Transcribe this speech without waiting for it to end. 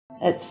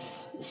It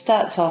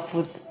starts off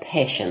with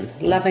passion,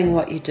 loving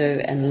what you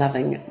do and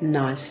loving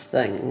nice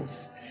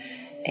things.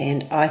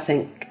 And I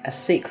think a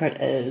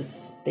secret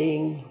is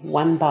being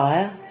one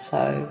buyer,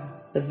 so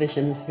the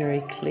vision's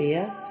very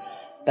clear,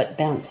 but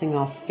bouncing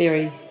off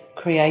very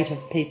creative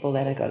people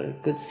that have got a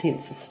good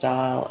sense of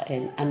style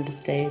and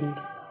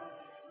understand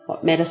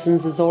what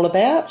Madisons is all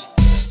about.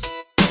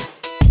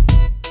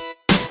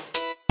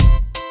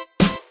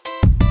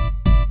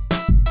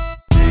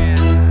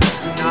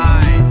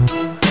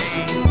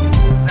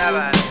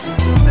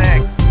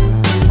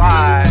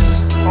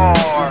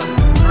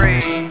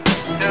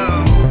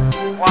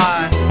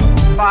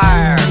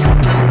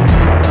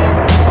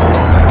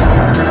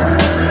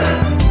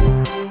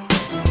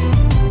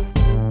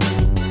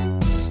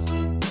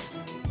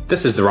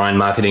 This is the Ryan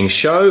Marketing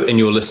Show, and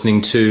you're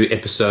listening to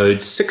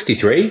episode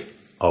 63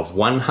 of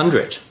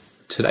 100.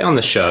 Today on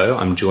the show,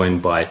 I'm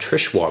joined by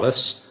Trish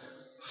Wallace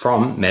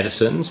from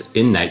Madisons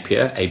in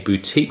Napier, a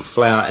boutique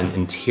flower and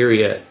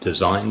interior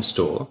design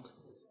store.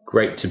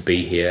 Great to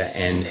be here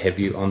and have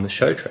you on the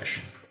show,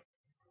 Trish.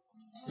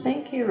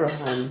 Thank you,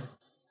 Ryan.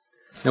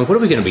 Now, what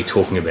are we going to be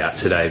talking about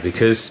today?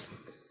 Because,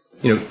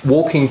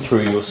 walking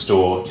through your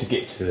store to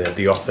get to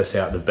the office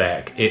out the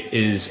back, it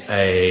is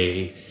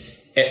a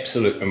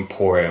absolute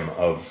emporium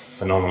of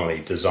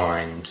phenomenally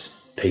designed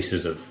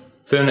pieces of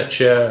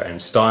furniture and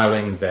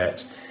styling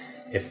that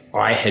if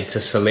I had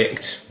to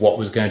select what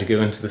was going to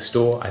go into the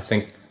store, I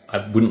think I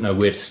wouldn't know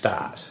where to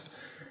start.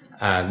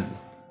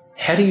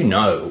 How do you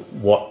know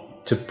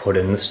what to put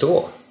in the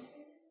store?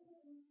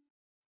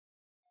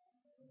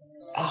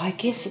 I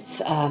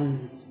guess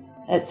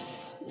it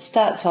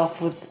starts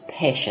off with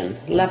passion,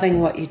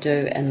 loving what you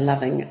do and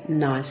loving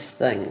nice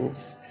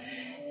things.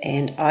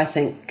 And I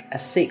think a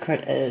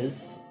secret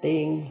is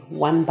being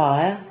one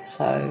buyer,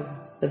 so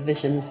the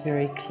vision's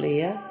very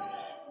clear,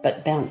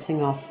 but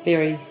bouncing off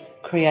very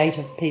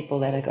creative people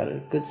that have got a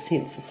good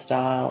sense of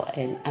style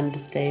and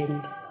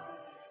understand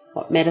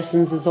what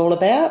Madisons is all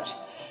about.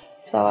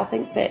 So I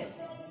think that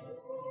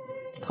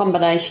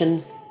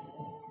combination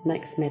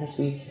makes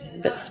Madisons a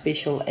bit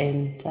special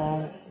and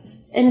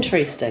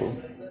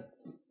interesting.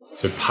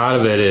 So part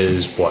of it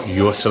is what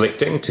you're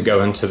selecting to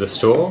go into the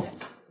store?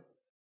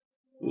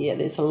 Yeah,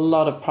 there's a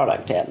lot of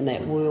product out in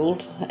that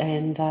world,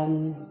 and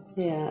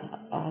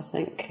I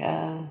think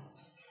you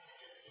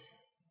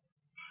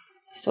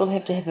still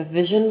have to have a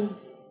vision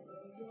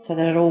so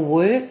that it all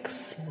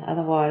works,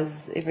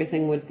 otherwise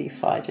everything would be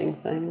fighting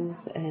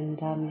things.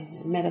 And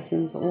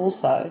Madisons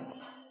also,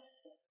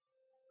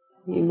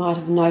 you might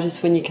have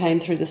noticed when you came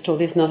through the store,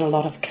 there's not a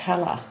lot of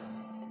colour.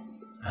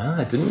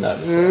 I didn't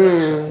notice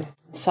that.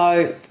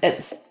 So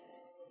it's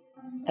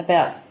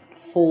about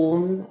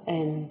form,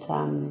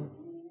 and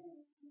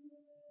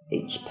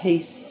each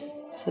piece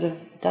sort of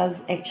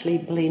does actually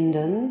blend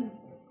in,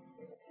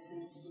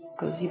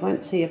 because you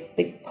won't see a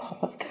big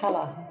pop of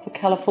colour. It's a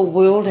colourful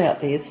world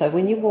out there, so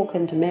when you walk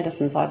into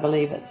Madisons, I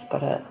believe it's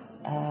got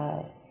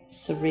a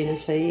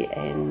serenity,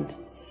 and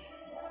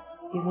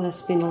you want to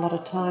spend a lot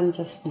of time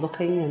just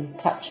looking and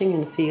touching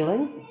and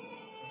feeling.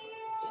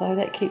 So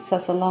that keeps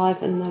us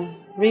alive in the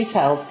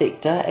retail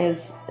sector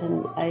as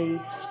in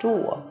a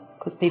store,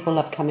 because people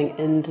love coming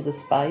into the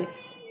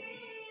space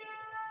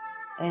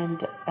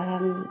and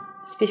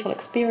special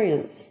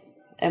experience,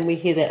 and we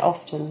hear that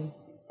often.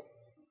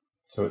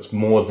 So it's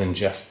more than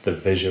just the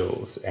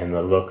visuals and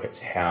the look,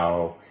 it's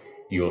how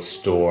your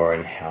store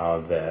and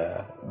how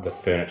the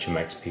furniture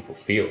makes people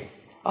feel.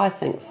 I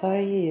think so,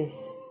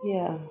 yes.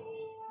 Yeah.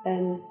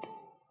 And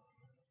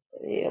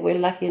we're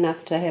lucky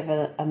enough to have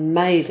an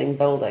amazing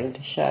building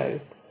to show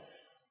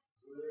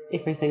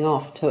everything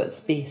off to its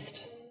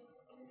best.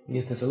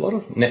 Yeah, there's a lot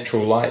of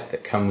natural light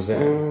that comes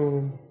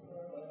in.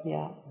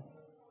 Yeah.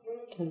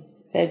 It's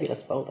a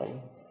fabulous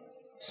building.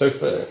 So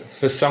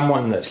for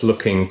someone that's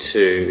looking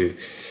to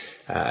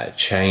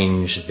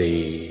change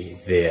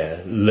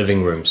their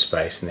living room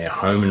space and their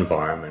home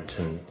environment,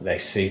 and they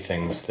see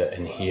things that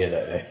in here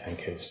that they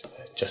think is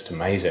just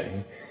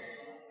amazing,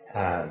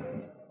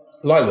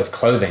 like with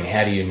clothing,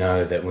 how do you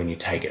know that when you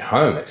take it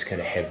home it's going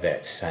to have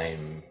that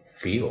same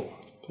feel?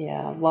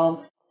 Yeah,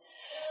 well,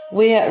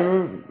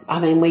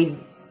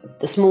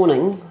 this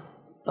morning,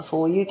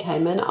 before you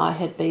came in, I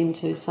had been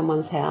to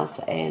someone's house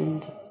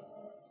and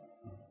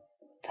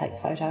take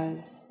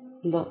photos,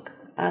 look,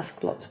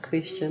 ask lots of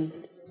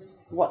questions,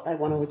 what they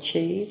want to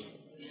achieve.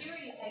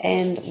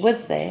 And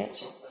with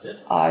that,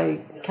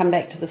 I come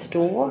back to the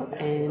store,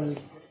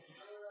 and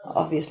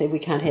obviously we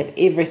can't have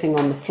everything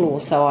on the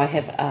floor, so I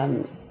have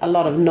a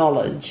lot of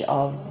knowledge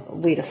of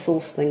where to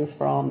source things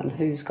from and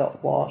who's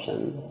got what,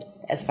 and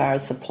as far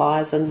as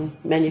suppliers and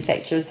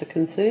manufacturers are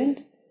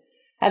concerned.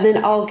 And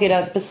then I'll get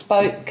a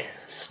bespoke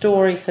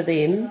story for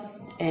them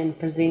and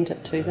present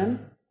it to them.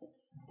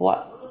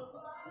 What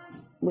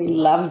we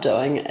love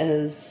doing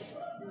is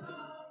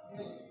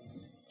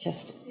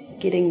just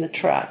getting the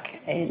truck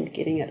and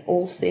getting it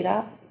all set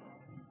up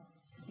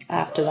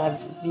after they've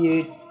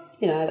viewed.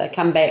 They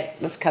come back,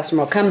 this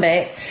customer will come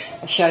back,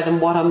 I show them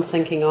what I'm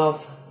thinking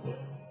of.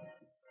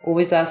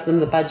 Always ask them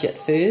the budget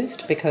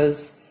first,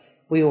 because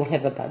we all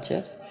have a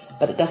budget,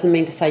 but it doesn't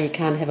mean to say you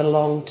can't have a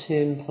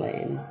long-term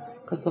plan,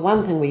 because the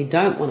one thing we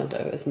don't want to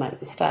do is make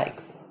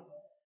mistakes.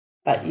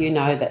 But you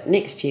know that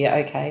next year,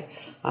 okay,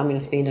 I'm going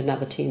to spend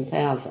another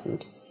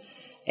 10,000,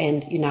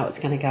 and you know it's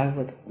going to go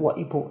with what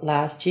you bought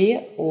last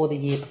year or the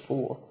year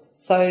before.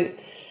 So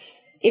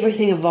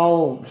everything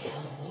evolves,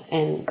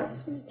 and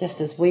just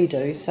as we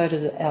do, so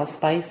do our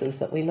spaces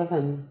that we live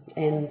in.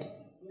 And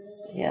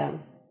yeah,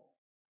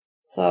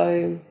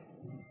 so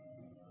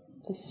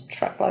this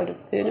truckload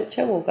of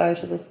furniture will go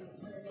to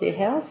their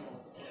house,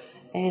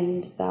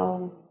 and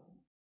they'll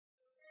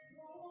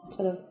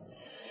sort of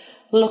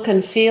look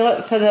and feel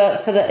it for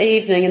the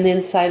evening, and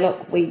then say,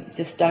 look, we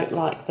just don't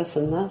like this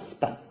and this,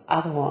 but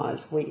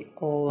otherwise we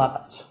all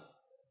love it.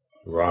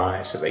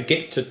 Right, so they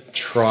get to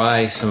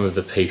try some of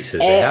the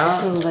pieces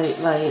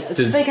Absolutely. It's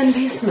a big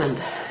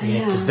investment.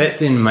 Yeah. Does that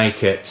then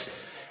make it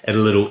a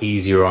little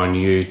easier on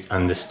you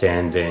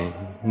understanding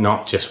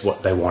not just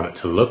what they want it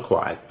to look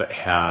like, but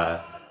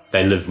how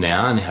they live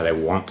now and how they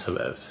want to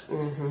live?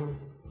 Mm-hmm.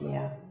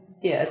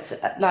 Yeah, it's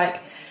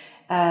like,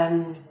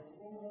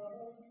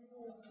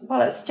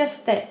 well, it's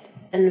just that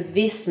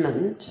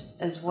investment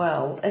as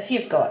well. If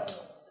you've got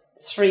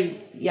 3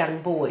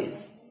 young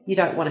boys, you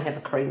don't want to have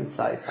a cream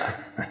sofa.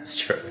 That's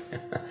true.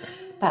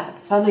 But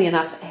funnily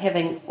enough,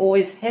 having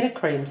always had a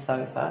cream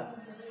sofa,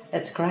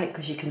 it's great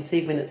because you can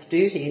see when it's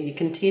dirty and you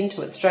can tend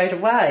to it straight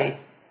away.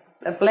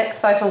 A black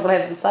sofa will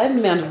have the same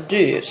amount of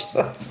dirt.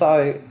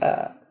 So,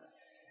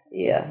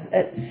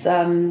 it's...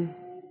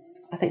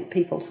 I think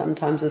people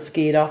sometimes are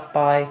scared off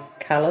by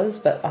colours,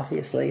 but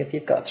obviously if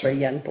you've got 3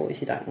 young boys,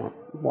 you don't want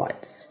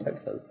white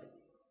sofas.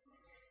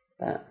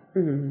 But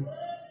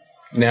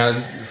Now,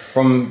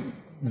 from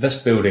this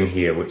building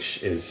here,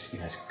 which is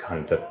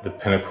kind of the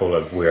pinnacle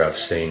of where I've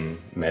seen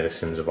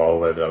Madisons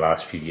evolve over the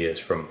last few years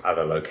from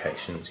other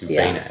locations you've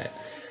been at,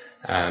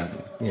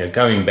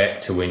 going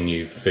back to when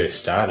you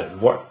first started,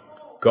 what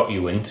got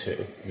you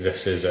into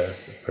this as a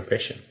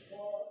profession?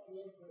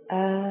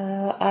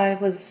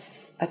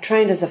 I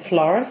trained as a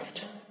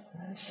florist,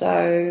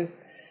 so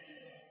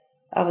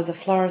I was a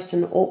florist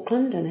in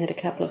Auckland and had a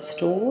couple of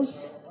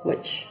stores,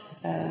 which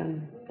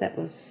that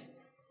was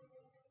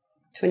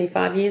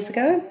 25 years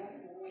ago,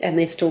 and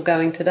they're still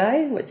going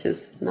today, which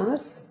is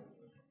nice.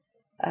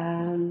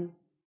 And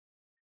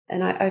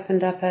I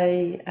opened up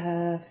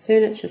a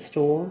furniture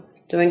store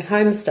doing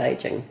home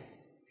staging.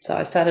 So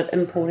I started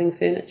importing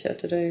furniture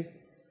to do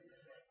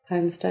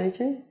home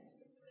staging.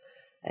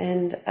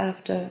 And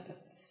after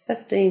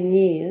 15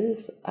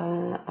 years,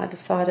 I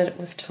decided it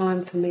was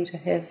time for me to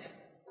have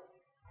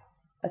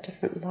a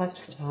different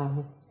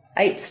lifestyle.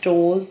 8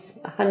 stores,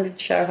 100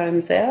 show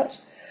homes out,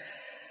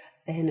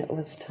 and it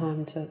was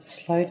time to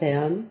slow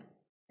down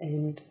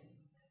and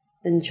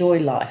enjoy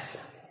life.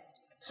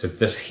 So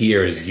this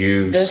here is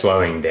you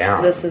slowing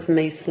down. This is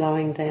me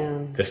slowing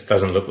down. This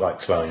doesn't look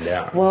like slowing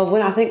down. Well,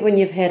 I think when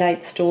you've had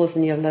 8 stores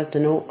and you've lived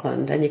in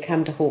Auckland and you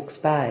come to Hawke's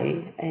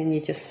Bay and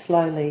you just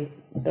slowly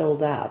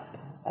build up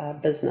a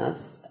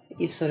business,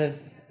 you sort of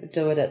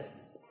do it at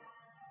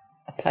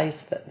a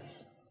pace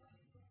that's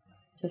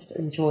just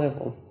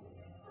enjoyable.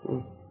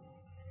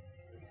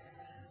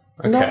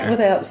 Okay. Not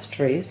without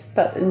stress,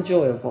 but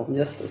enjoyable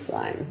just the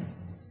same.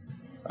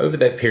 Over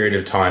that period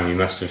of time, you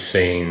must have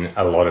seen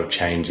a lot of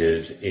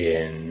changes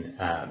in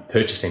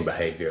purchasing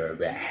behaviour,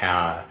 about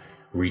how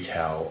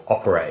retail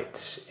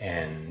operates,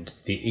 and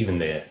even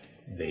the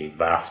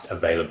vast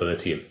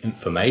availability of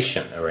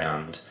information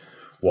around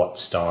what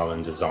style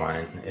and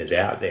design is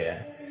out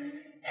there.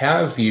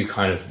 How have you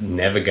kind of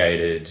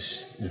navigated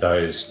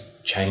those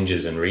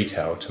changes in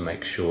retail to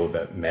make sure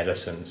that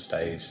Madison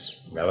stays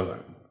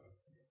relevant?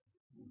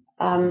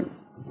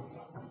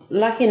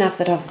 Lucky enough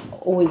that I've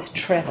always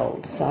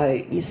travelled, so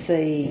you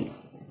see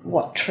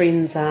what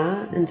trends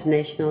are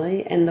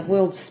internationally, and the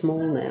world's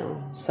small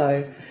now.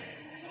 So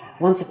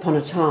once upon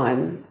a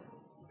time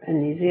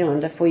in New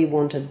Zealand, if we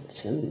wanted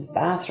some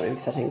bathroom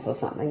fittings or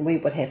something, we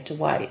would have to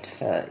wait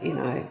for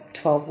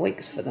 12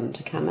 weeks for them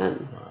to come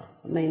in.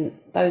 I mean,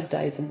 those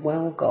days are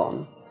well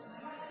gone.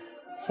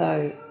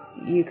 So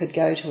you could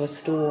go to a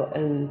store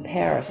in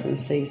Paris and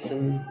see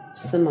some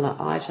similar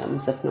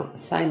items, if not the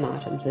same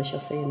items as you'll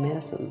see in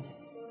Madisons,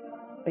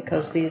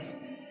 because there's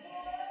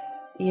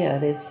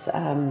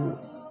a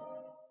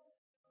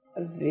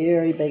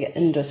very big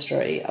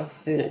industry of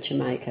furniture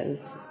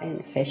makers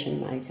and fashion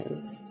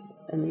makers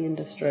in the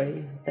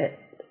industry that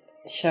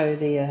show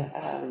their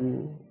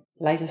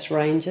latest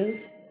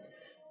ranges.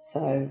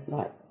 So,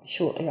 like,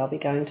 shortly I'll be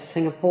going to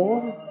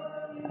Singapore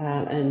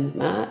in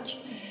March,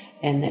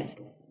 and that's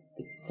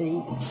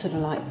the sort of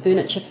like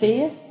furniture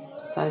fair.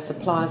 So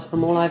suppliers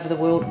from all over the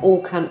world,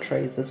 all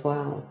countries as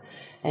well.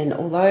 And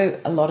although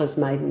a lot is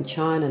made in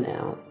China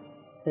now,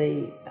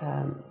 the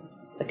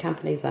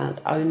companies aren't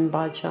owned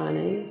by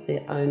Chinese,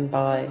 they're owned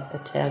by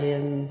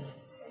Italians.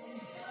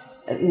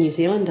 New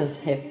Zealanders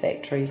have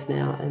factories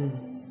now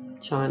in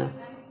China,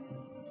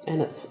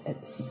 and it's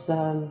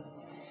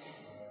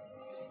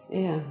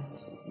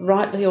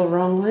rightly or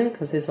wrongly,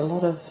 because there's a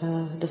lot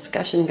of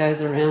discussion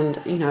goes around,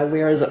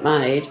 where is it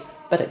made?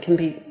 but it can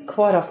be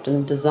quite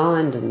often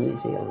designed in New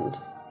Zealand.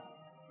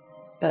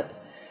 But,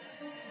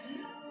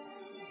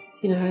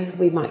 you know,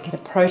 we might get a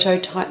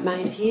prototype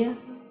made here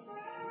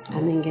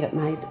and then get it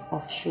made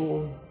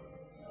offshore.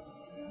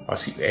 Oh,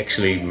 so you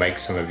actually make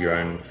some of your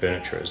own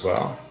furniture as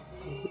well?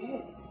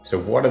 So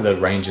what are the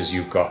ranges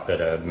you've got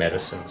that are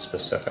Madison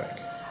specific?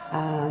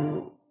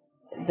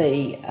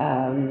 The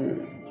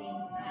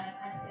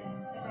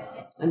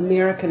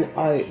American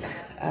oak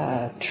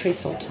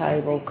trestle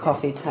table,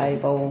 coffee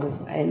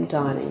table and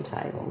dining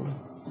table.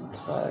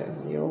 So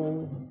they're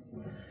all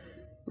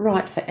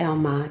right for our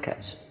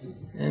market.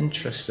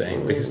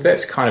 Interesting, because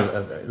that's kind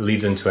of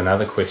leads into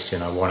another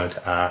question I wanted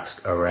to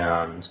ask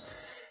around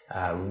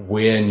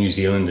where New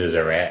Zealanders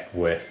are at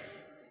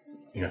with,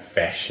 you know,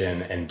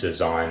 fashion and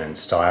design and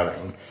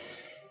styling.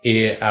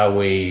 Are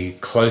we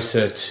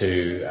closer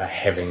to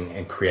having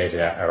and created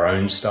our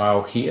own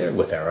style here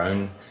with our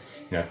own,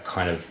 you know,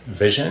 kind of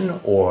vision,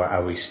 or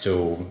are we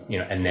still, you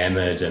know,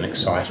 enamored and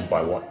excited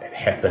by what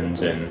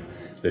happens in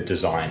the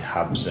design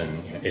hubs in,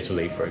 you know,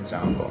 Italy, for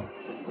example?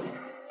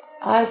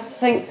 I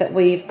think that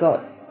we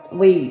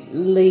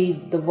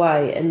lead the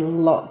way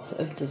in lots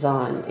of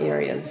design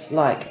areas,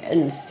 like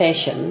in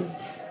fashion,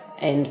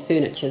 and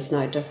furniture's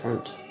no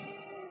different.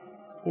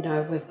 You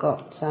know, we've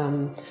got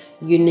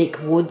unique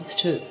woods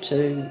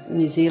to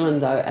New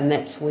Zealand though, and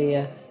that's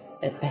where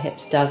it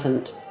perhaps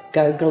doesn't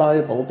go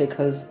global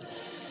because,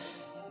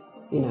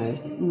 you know,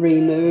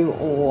 rimu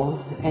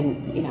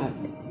and you know,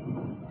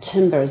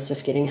 timber is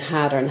just getting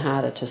harder and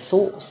harder to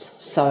source.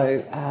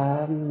 So,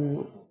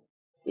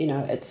 you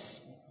know,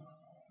 it's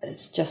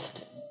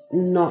just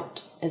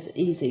not as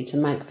easy to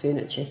make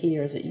furniture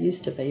here as it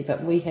used to be,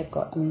 but we have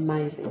got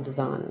amazing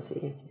designers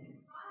here.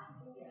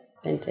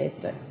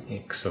 Fantastic.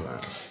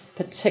 Excellent.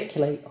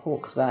 Particularly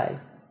Hawke's Bay.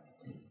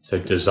 So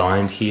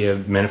designed here,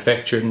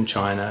 manufactured in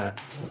China,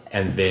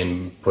 and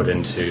then put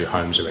into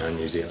homes around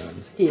New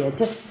Zealand. Yeah,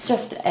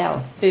 just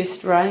our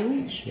first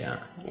range. Yeah.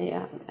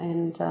 Yeah,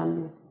 and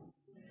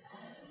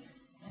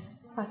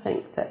I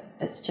think that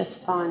it's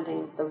just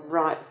finding the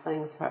right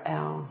thing for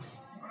our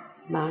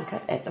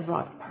market at the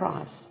right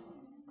price,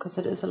 because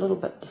it is a little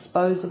bit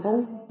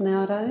disposable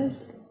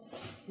nowadays.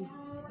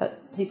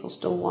 But people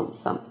still want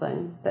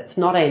something that's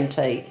not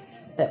antique,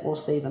 that will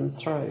see them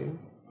through.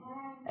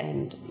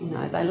 And, you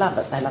know, they love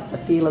it. They love the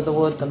feel of the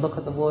wood, the look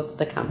of the wood,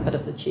 the comfort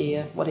of the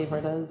chair, whatever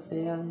it is.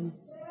 Yeah.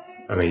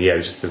 I mean, yeah,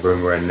 just the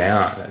room we're in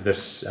now,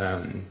 this, you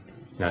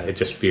know, it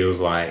just feels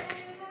like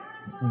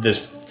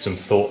there's some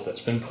thought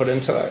that's been put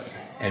into it.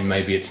 And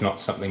maybe it's not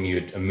something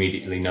you'd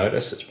immediately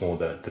notice. It's more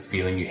the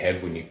feeling you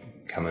have when you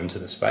come into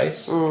the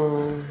space.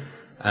 Go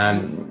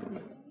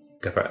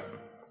for it.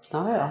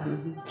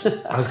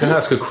 I was going to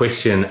ask a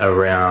question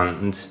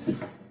around,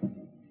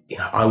 you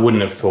know, I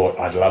wouldn't have thought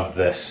I'd love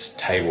this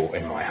table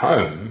in my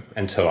home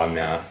until I'm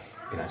now,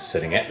 you know,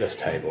 sitting at this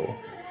table.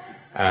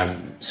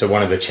 So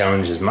one of the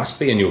challenges must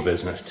be in your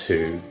business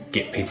to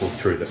get people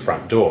through the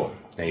front door.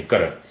 Now you've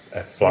got a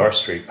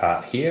floristry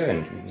part here,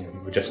 and you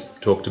know, we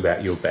just talked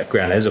about your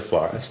background as a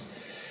florist.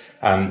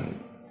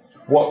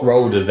 What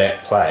role does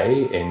that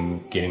play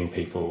in getting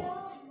people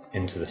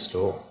into the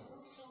store?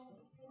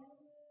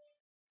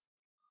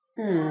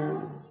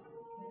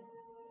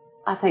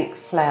 I think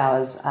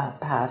flowers are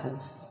part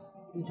of,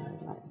 you know,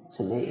 like,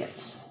 to me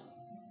it's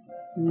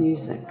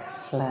music,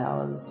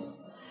 flowers,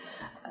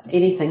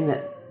 anything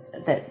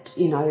that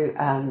you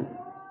know,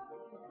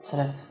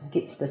 sort of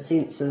gets the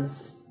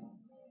senses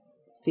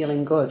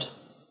feeling good.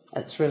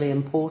 It's really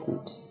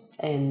important,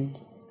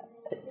 and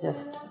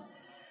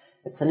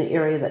it's an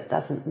area that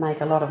doesn't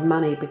make a lot of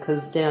money,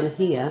 because down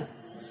here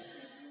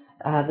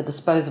the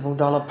disposable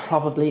dollar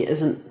probably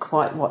isn't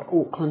quite what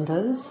Auckland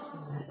is,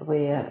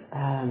 where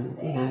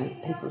you know,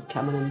 people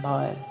come in and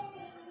buy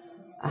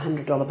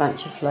 $100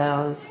 bunch of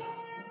flowers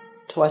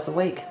twice a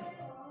week,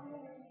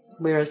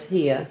 whereas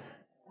here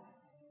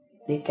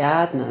they're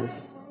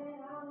gardeners,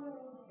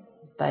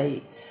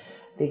 they're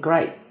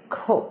great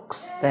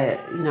cooks, that,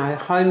 you know,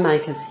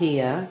 homemakers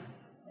here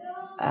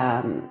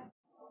are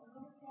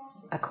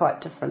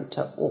quite different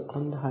to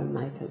Auckland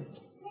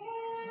homemakers.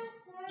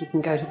 You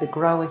can go to the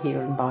grower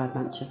here and buy a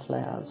bunch of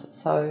flowers.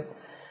 So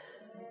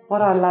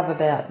what I love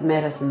about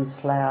Madisons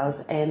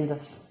flowers and the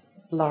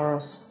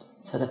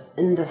florist sort of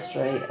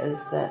industry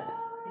is that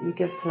you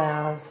give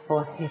flowers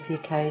for happy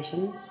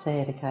occasions,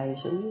 sad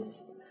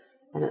occasions,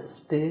 and it's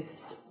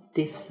births,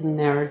 deaths and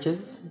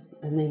marriages,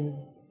 and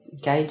then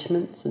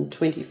engagements and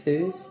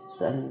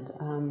 21sts, and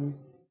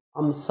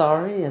I'm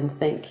sorry and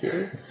thank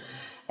you.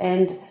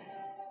 And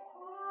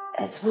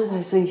it's one of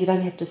those things you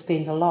don't have to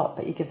spend a lot,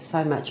 but you give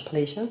so much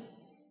pleasure.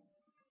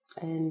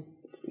 And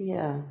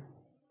yeah,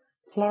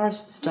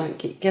 florists don't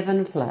get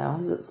given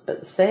flowers. It's a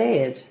bit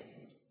sad.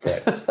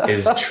 That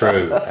is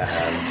true.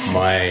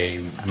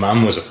 My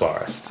mum was a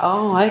florist.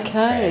 Oh,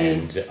 okay.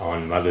 And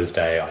on Mother's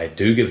Day, I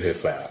do give her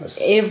flowers.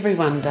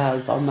 Everyone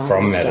does on Mother's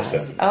from Day.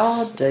 Madisons.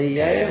 Oh, do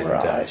you? And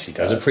right. She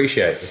does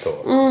appreciate the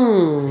thought.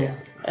 Yeah.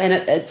 And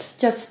it's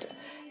just,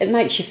 it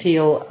makes you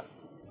feel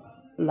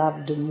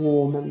loved and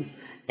warm,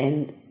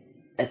 and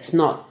it's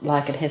not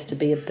like it has to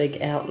be a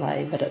big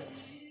outlay, but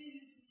it's,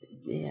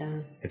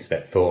 It's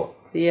that thought.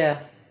 Yeah.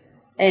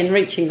 And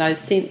reaching those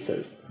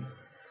senses.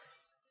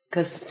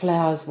 Because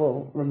flowers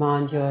will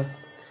remind you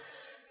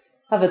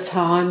of a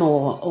time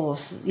or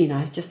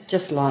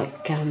just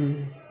like,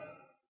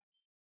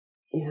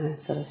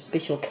 sort of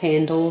special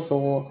candles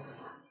or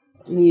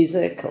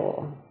music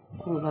or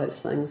all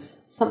those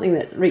things. Something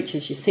that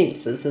reaches your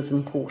senses is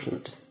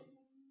important.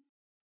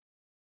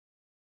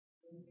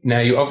 Now,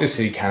 you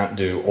obviously can't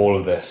do all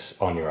of this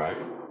on your own.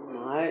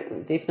 No,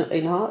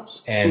 definitely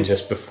not. And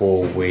just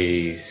before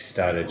we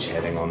started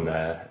chatting on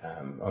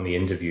the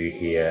interview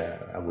here,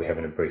 we're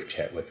having a brief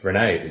chat with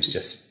Renee, who's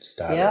just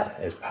started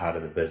as part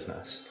of the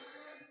business.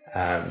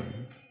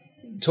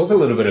 Talk a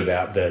little bit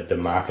about the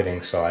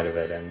marketing side of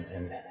it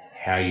and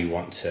how you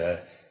want to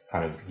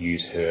kind of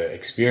use her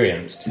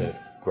experience to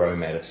grow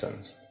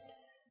Madisons.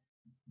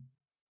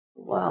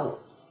 Well,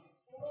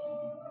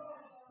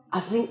 I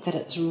think that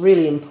it's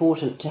really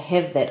important to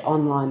have that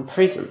online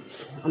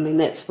presence. I mean,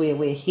 that's where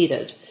we're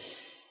headed.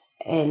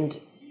 And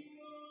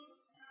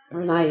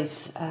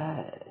Renee's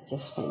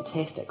just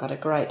fantastic, got a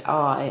great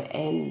eye,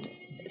 and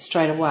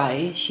straight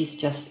away she's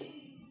just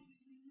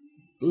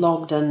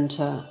logged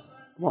into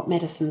what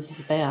Madisons is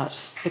about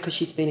because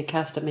she's been a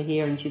customer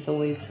here and she's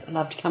always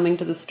loved coming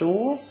to the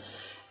store,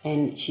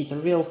 and she's a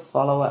real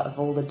follower of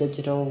all the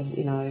digital,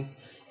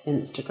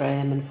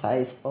 Instagram and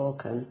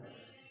Facebook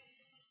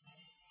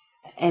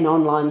and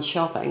online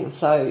shopping.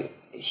 So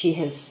she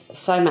has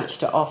so much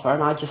to offer,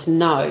 and I just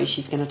know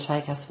she's going to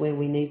take us where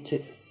we need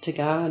to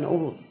go, and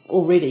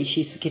already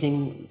she's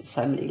getting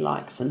so many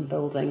likes and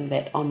building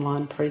that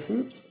online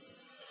presence.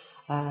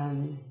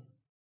 And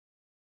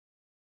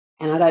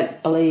I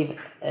don't believe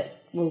it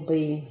will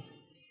be,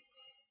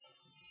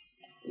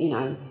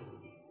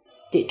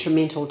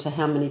 detrimental to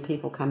how many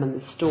people come in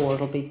the store.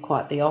 It'll be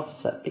quite the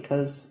opposite,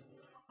 because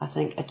I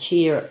think a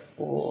chair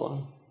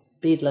or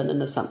bed linen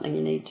is something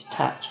you need to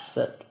touch,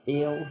 sit,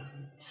 feel,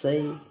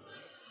 see.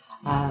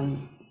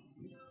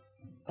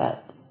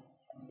 But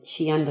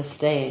she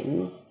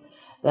understands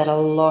that a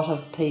lot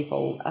of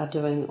people are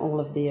doing all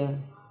of their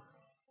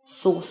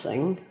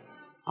sourcing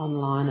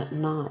online at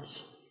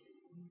night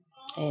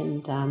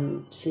and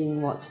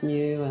seeing what's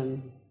new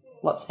and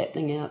what's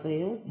happening out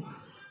there.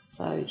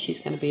 So she's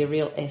going to be a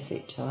real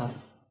asset to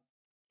us.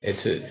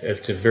 It's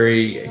a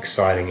very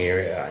exciting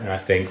area, and I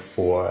think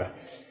for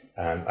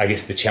I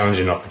guess the challenge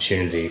and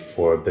opportunity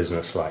for a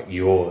business like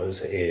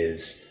yours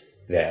is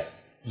that,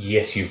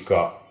 yes, you've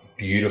got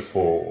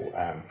beautiful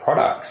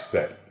products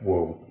that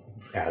will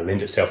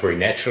lend itself very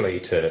naturally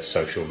to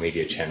social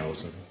media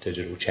channels and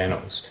digital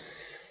channels,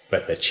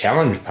 but the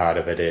challenge part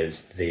of it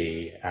is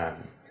the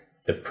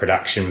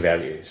production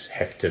values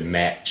have to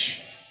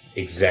match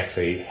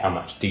exactly how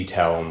much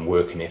detail and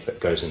work and effort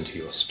goes into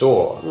your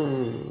store,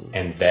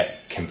 and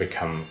that can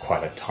become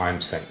quite a time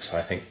sink. So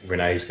I think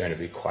Renee's going to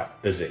be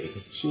quite busy.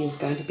 She is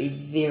going to be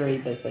very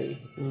busy,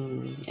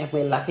 and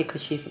we're lucky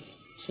because she's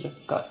sort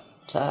of got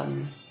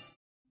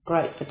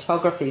great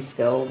photography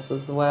skills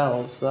as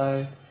well.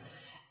 So,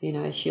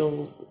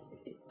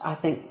 I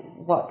think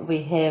what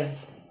we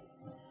have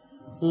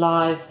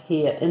live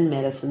here in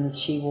Madisons,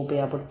 she will be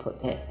able to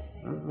put that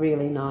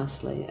really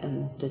nicely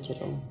in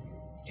digital.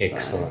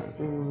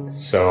 Excellent.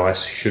 So I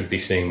should be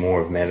seeing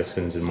more of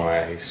Madisons in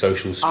my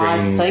social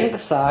streams. I think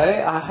so.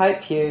 I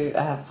hope you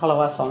follow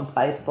us on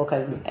Facebook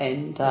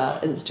and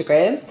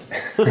Instagram.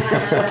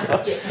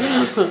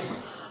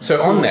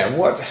 So on that,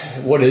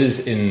 what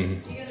is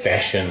in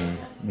fashion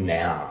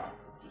now?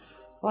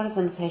 What is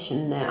in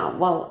fashion now?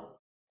 Well,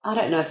 I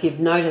don't know if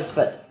you've noticed,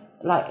 but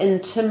like in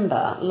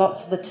timber,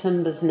 lots of the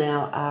timbers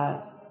now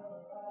are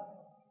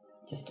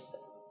just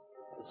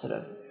sort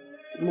of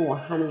more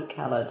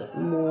honey-coloured,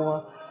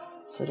 more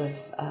sort of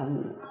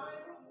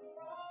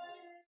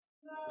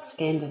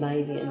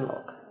Scandinavian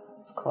look.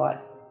 It's quite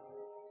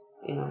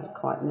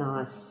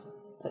nice.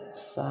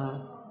 It's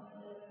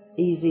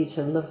easy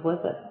to live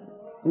with. It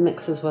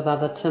mixes with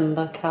other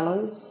timber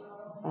colours,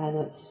 and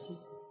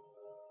it's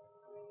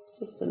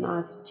just a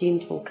nice,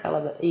 gentle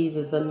colour that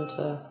eases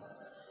into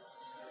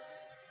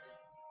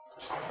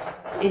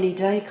any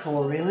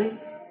decor, really.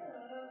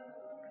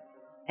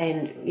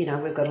 And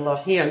we've got a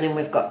lot here, and then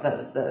we've got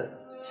the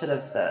sort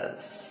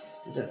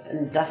of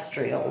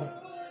industrial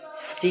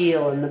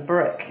steel and the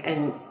brick,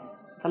 and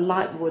the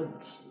light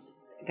woods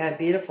go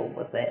beautiful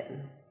with that.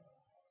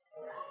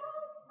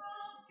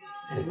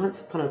 And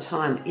once upon a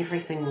time,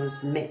 everything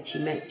was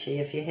matchy.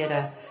 If you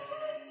had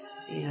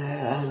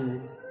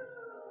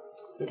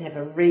you'd have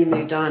a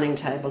Remu dining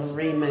table, a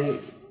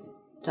Remu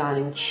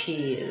dining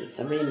chairs,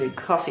 a Remu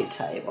coffee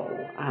table,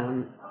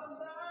 a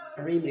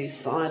Remu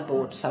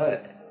sideboard. So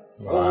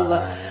all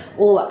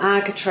the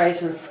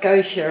architraves and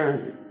scotia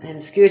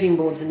and skirting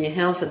boards in your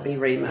house would be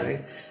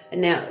Remu.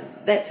 And now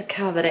that's a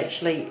colour that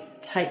actually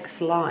takes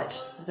light,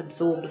 it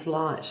absorbs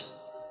light.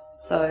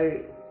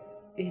 So,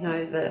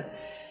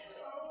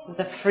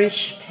 the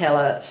fresh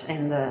palette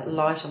and the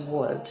lighter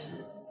wood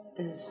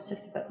is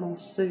just a bit more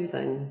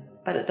soothing.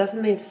 But it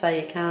doesn't mean to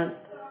say you can't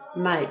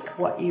make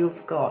what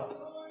you've got,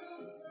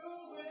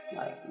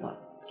 like not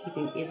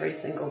keeping every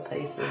single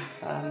piece of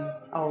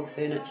old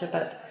furniture,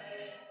 but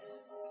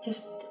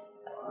just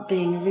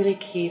being really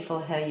careful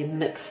how you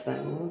mix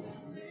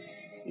things.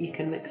 You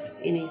can mix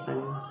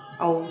anything,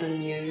 old and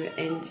new,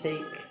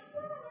 antique,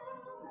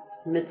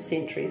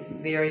 mid-century is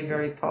very,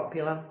 very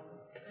popular.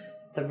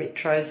 The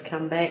retros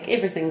come back,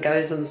 everything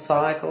goes in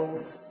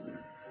cycles.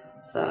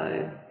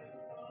 So,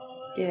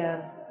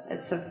 yeah,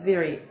 it's a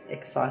very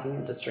exciting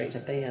industry to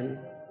be in,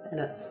 and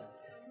it's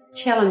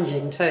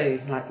challenging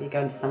too. Like you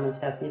go into someone's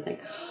house and you think,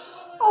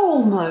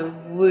 oh my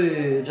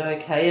word,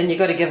 okay, and you've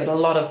got to give it a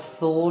lot of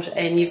thought,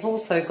 and you've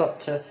also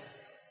got to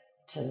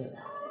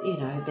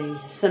be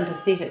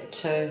sympathetic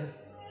to,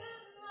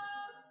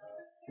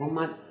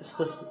 well, this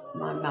was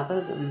my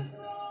mother's and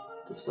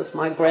this was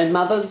my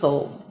grandmother's,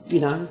 or,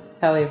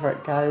 however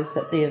it goes,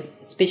 that they're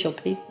special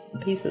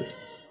pieces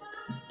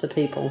to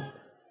people.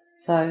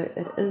 So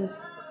it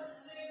is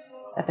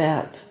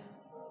about,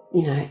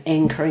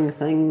 anchoring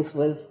things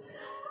with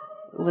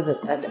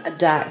a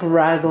dark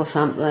rug or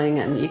something,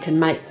 and you can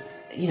make,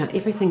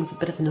 everything's a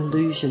bit of an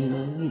illusion,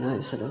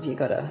 and, sort of you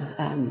got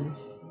to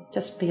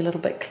just be a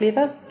little bit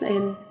clever,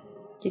 and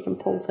you can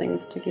pull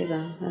things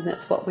together, and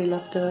that's what we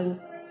love doing.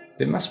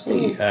 There must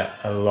be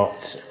a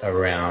lot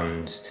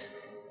around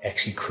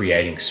actually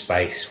creating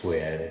space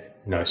where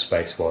no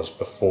space was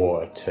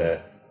before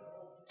to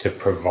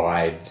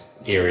provide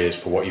areas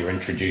for what you're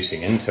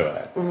introducing into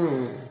it.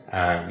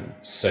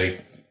 So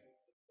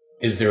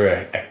is there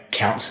a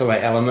counsellor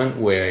element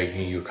where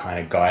you're kind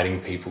of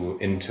guiding people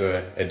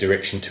into a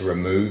direction to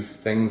remove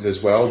things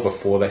as well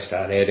before they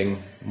start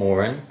adding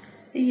more in?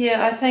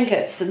 Yeah, I think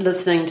it's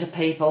listening to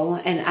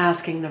people and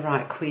asking the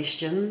right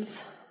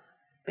questions,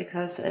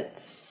 because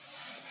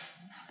it's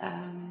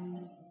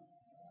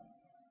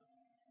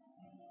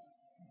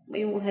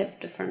we all have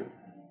different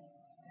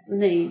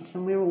needs,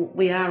 and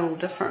we are all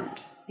different,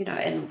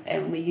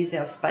 and we use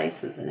our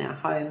spaces in our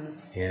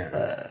homes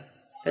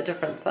for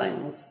different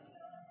things,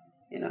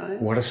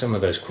 What are some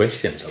of those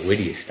questions, or where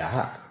do you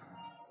start?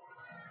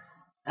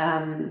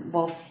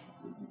 Well,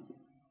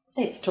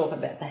 let's talk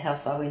about the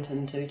house I went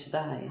into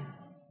today.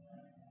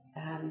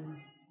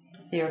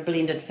 They're a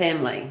blended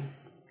family,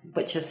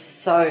 which is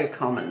so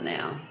common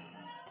now.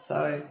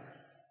 So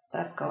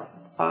they've got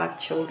 5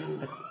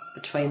 children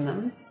between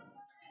them,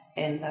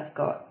 and they've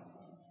got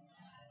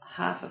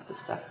half of the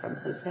stuff from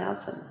his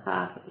house and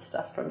half of the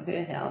stuff from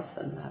her house,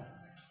 and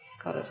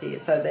they've got it here.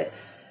 So that,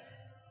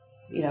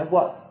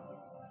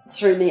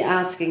 through me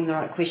asking the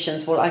right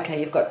questions, well, okay,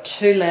 you've got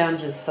 2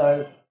 lounges,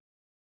 so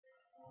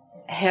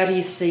how do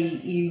you see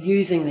you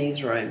using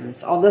these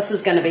rooms? Oh, this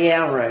is going to be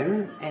our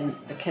room, and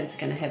the kids are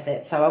going to have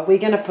that. So are we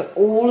going to put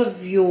all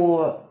of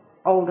your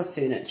older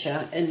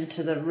furniture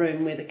into the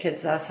room where the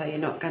kids are, so you're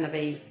not going to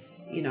be,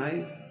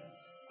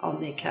 on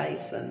their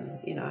case and,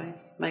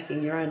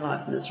 making your own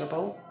life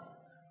miserable?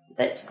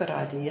 That's a good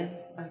idea.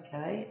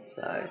 Okay,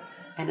 so,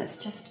 and it's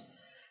just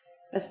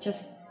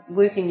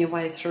working your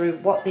way through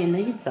what their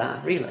needs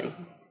are, really.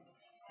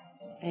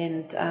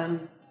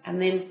 And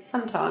then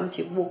sometimes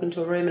you walk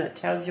into a room and it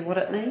tells you what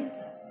it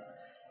needs.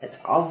 It's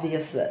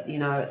obvious that,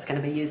 it's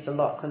going to be used a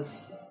lot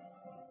because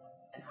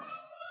it's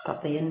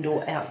got the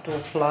indoor-outdoor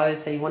flow,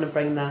 so you want to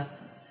bring the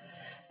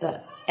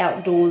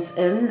outdoors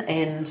in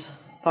and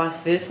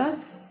vice versa.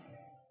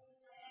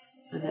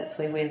 And that's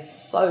where we're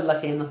so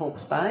lucky in the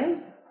Hawke's Bay.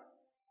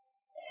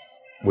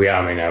 We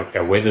are. I mean,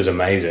 our weather's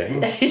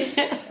amazing.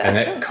 And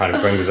that kind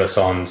of brings us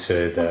on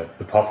to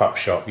the pop-up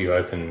shop you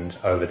opened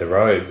over the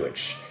road,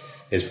 which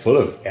is full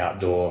of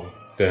outdoor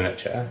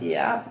furniture.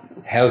 Yeah.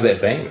 How's that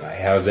been? How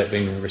has that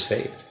been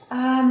received?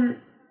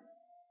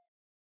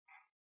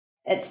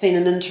 It's been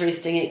an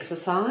interesting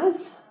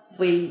exercise.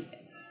 We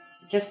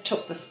just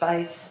took the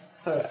space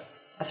for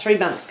a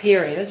 3-month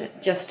period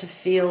just to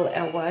feel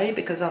our way,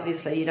 because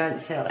obviously you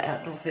don't sell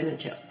outdoor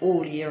furniture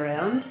all year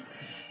round.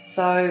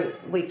 So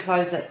we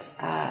close it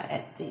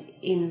at the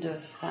end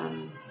of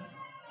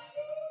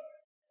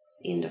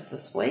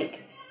this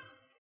week.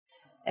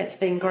 It's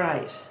been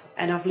great,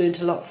 and I've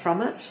learnt a lot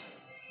from it.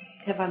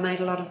 Have I made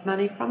a lot of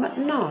money from it?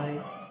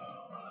 No,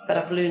 but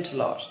I've learnt a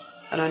lot,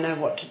 and I know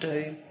what to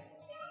do.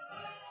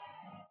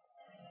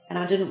 And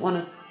I didn't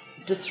want to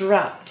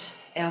disrupt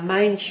our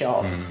main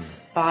shop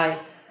by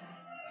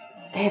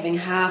having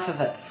half of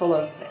it full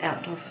of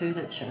outdoor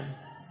furniture.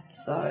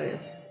 So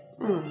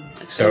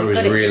it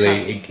was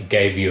really, it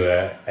gave you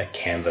a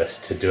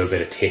canvas to do a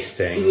bit of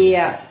testing.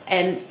 Yeah,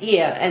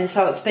 and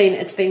so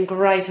it's been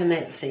great in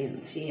that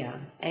sense, yeah.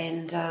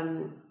 And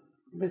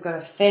we've got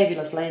a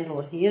fabulous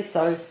landlord here,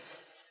 so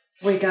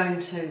we're going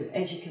to,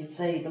 as you can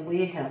see, the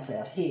warehouse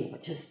out here,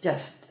 which is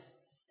just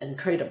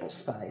incredible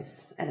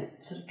space, and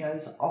it sort of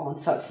goes on,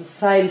 so it's the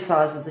same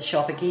size as the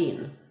shop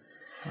again.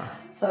 Wow.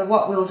 So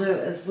what we'll do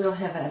is we'll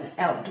have an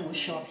outdoor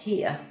shop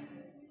here,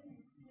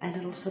 and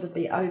it'll sort of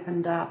be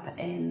opened up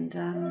and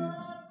a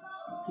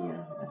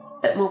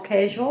bit more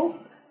casual,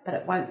 but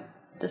it won't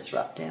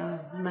disrupt our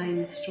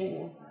main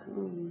store.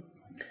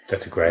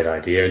 That's a great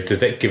idea.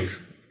 Does that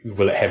give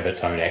will it have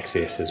its own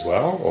access as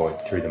well, or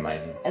through the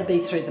main? It'll be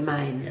through the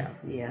main.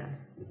 Yeah.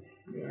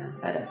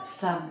 But it's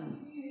So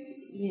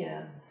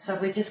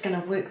we're just going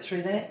to work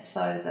through that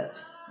so that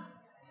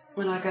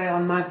when I go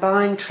on my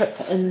buying trip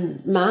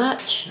in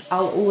March,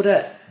 I'll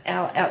order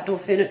our outdoor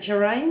furniture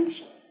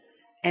range,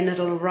 and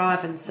it'll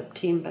arrive in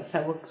September.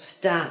 So we'll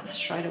start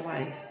straight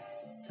away,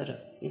 sort of,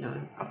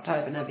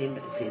 October, November,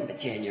 December,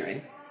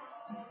 January,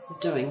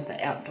 doing the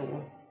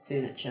outdoor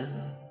furniture.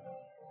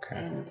 Okay.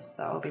 And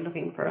so I'll be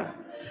looking for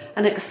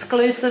an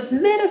exclusive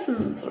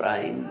Madisons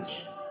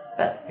range.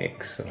 But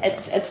excellent.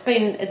 It's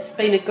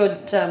been a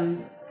good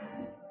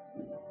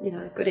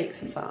good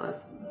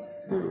exercise.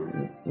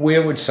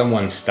 Where would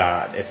someone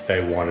start if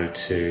they wanted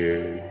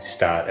to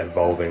start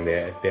evolving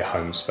their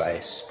home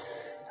space?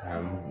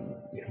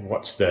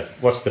 What's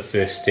the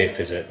first step?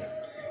 Is it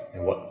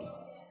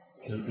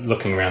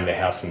looking around their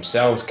house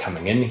themselves,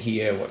 coming in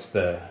here? What's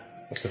the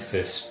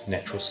first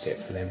natural step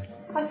for them?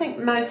 I think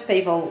most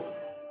people,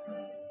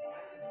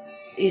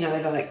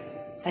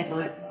 they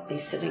might be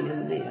sitting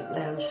in their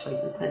lounge suite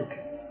and think,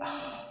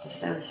 oh,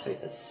 this lounge suite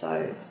is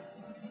so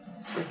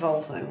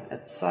revolting,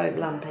 it's so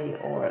lumpy,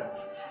 or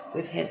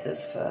we've had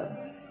this for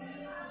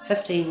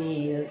 15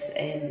 years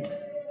and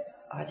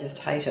I just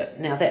hate it.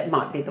 Now that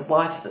might be the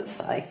wife that's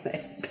saying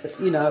that, but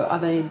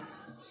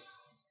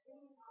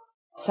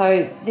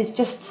so there's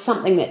just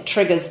something that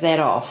triggers that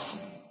off.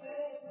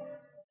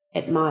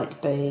 It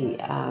might be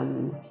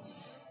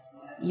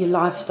your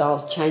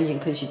lifestyle's changing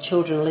because your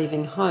children are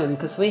leaving home,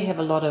 because we have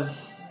a lot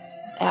of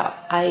our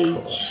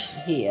age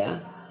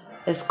here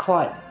is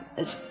quite,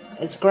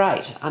 it's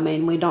great. I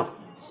mean, we're not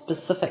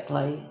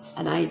specifically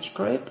an age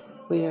group.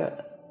 We're,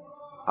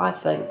 I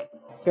think,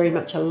 very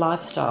much a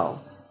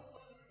lifestyle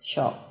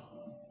shop.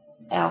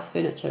 Our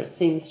furniture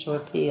seems to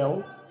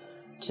appeal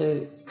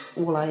to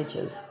all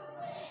ages.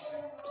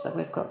 So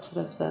we've got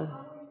sort of the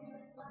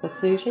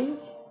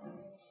 30s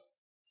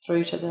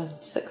through to the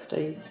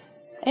 60s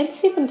and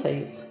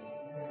 70s.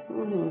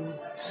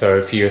 So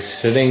if you're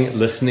sitting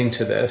listening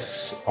to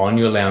this on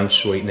your lounge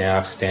suite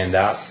now, stand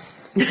up,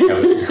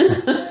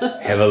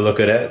 have a look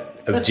at it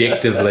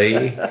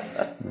objectively,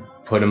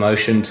 put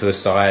emotion to a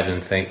side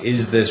and think,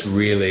 is this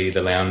really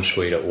the lounge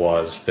suite it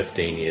was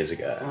 15 years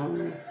ago?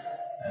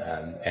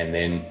 And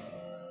then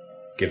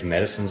give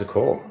Madisons a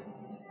call.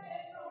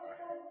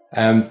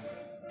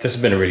 This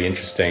has been a really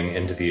interesting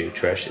interview,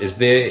 Trish. Is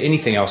there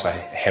anything else I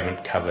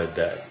haven't covered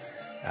that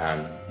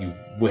you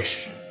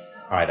wish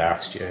I'd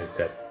asked you?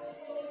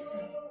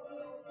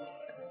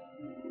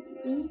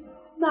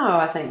 No,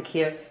 I think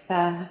you've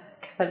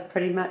covered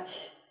pretty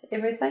much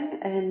everything,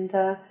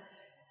 and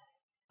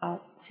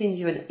I'll send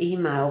you an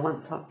email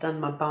once I've done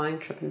my buying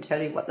trip and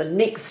tell you what the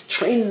next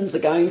trends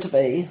are going to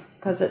be,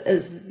 because it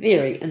is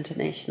very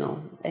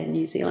international and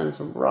New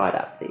Zealand's right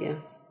up there,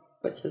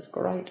 which is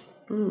great.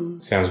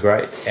 Sounds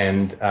great,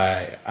 and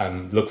I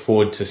look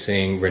forward to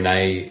seeing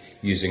Renee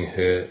using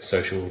her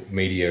social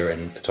media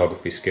and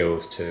photography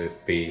skills to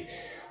be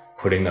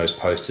putting those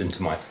posts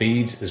into my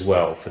feed as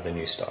well for the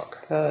new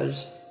stock. Good.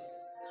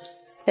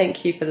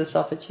 Thank you for this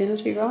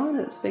opportunity, Ryan.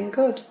 It's been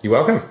good. You're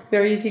welcome.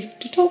 Very easy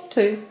to talk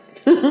to.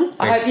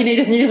 I hope you need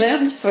a new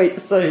lounge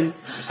suite soon.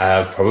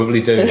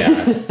 Probably do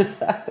now.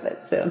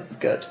 That sounds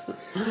good.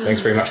 Thanks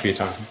very much for your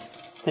time.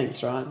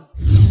 Thanks, Ryan.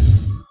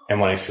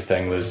 And one extra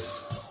thing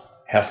was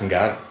House and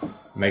Garden.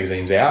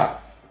 Magazine's out,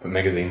 but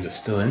magazines are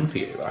still in for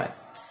you, right?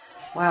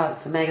 Wow,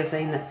 it's a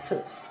magazine that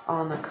sits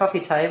on the coffee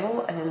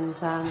table, and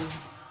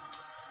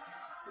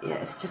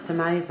it's just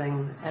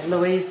amazing.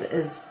 Louise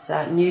is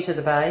new to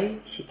the Bay.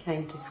 She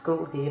came to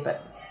school here,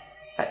 but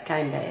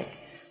came back,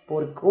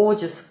 bought a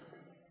gorgeous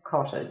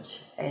cottage,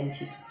 and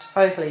she's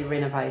totally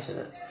renovated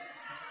it.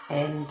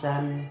 And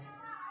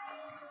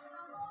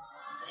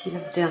she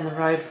lives down the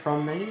road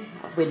from me.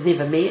 We'd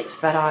never met,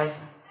 but I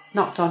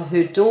knocked on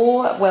her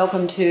door,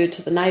 welcomed her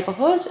to the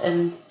neighbourhood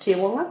in Te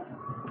Wanga,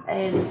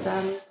 and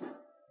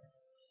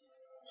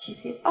she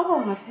said,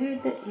 oh, I've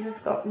heard that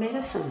you've got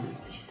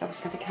Madisons. She said, I was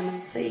going to come and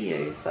see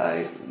you.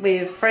 So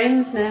we're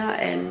friends now,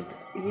 and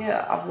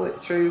yeah, I've worked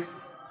through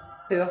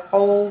her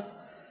whole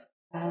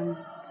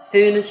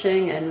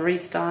furnishing and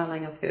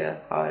restyling of her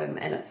home,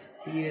 and it's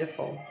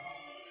beautiful.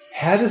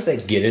 How does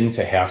that get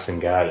into House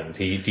and Garden?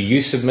 Do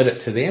you submit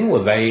it to them, or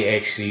are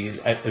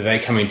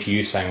they coming to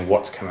you saying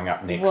what's coming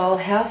up next? Well,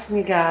 House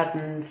and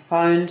Garden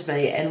phoned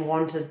me and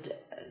wanted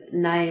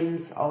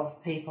names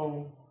of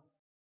people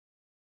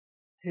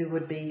who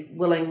would be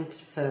willing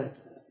for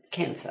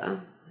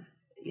cancer,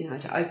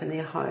 to open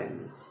their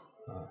homes.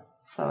 Oh.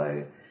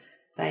 So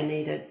they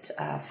needed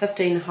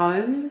 15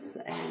 homes,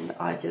 and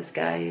I just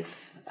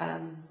gave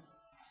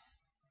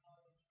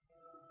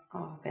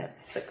about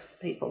 6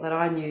 people that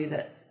I knew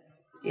that,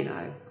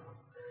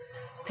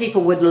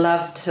 people would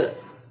love to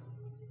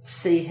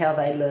see how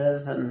they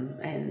live,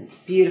 and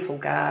beautiful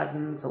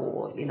gardens,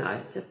 or,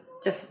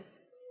 just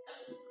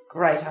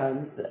great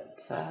homes that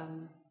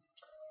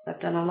they've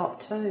done a lot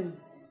too.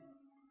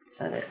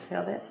 So that's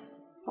how that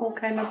all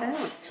came about.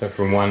 So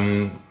from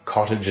one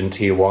cottage in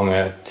Te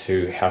Wanga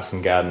to House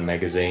and Garden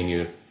magazine,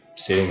 you're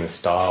setting the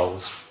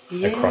styles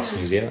across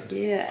New Zealand.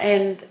 Yeah,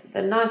 and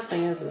the nice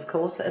thing is, of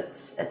course,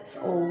 it's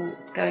all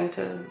going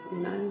to,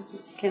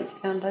 Cancer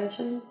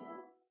Foundation,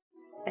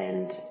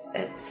 and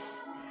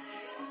it's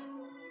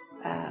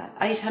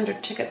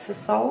 800 tickets are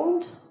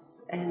sold,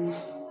 and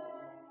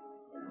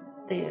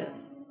they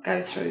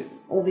go through,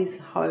 all these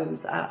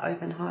homes are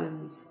open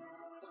homes.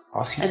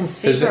 Oh, so you can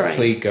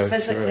physically go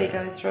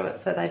through it.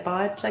 So they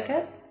buy a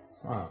ticket.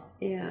 Wow.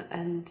 Yeah,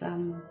 and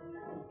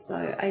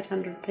so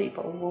 800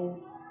 people will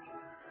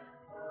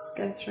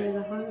go through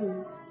the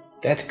homes.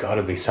 That's got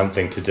to be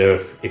something to do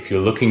if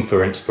you're looking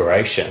for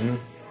inspiration.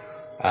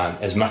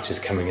 As much as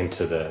coming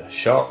into the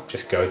shop,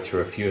 just go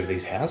through a few of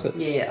these houses.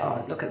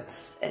 Yeah, look,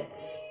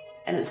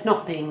 it's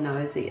not being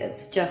nosy.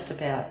 It's just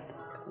about,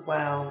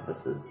 wow,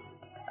 this is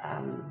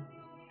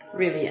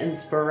really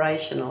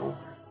inspirational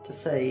to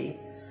see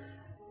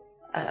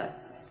a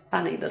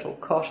funny little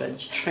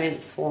cottage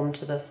transformed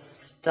to this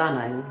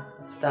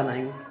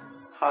stunning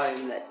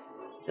home that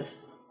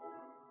just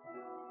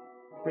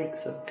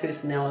reeks of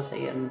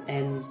personality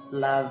and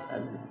love,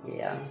 and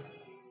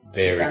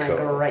very she's done cool.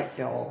 a great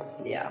job.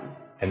 Yeah.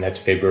 And that's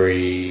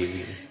February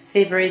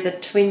the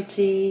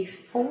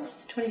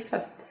 24th,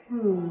 25th.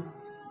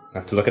 I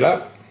have to look it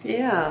up.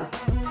 Yeah.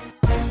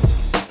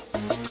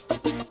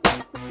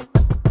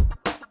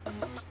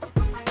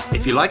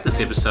 If you like this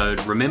episode,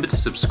 remember to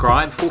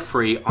subscribe for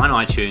free on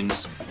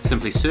iTunes.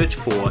 Simply search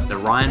for The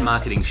Ryan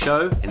Marketing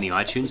Show in the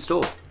iTunes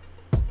store.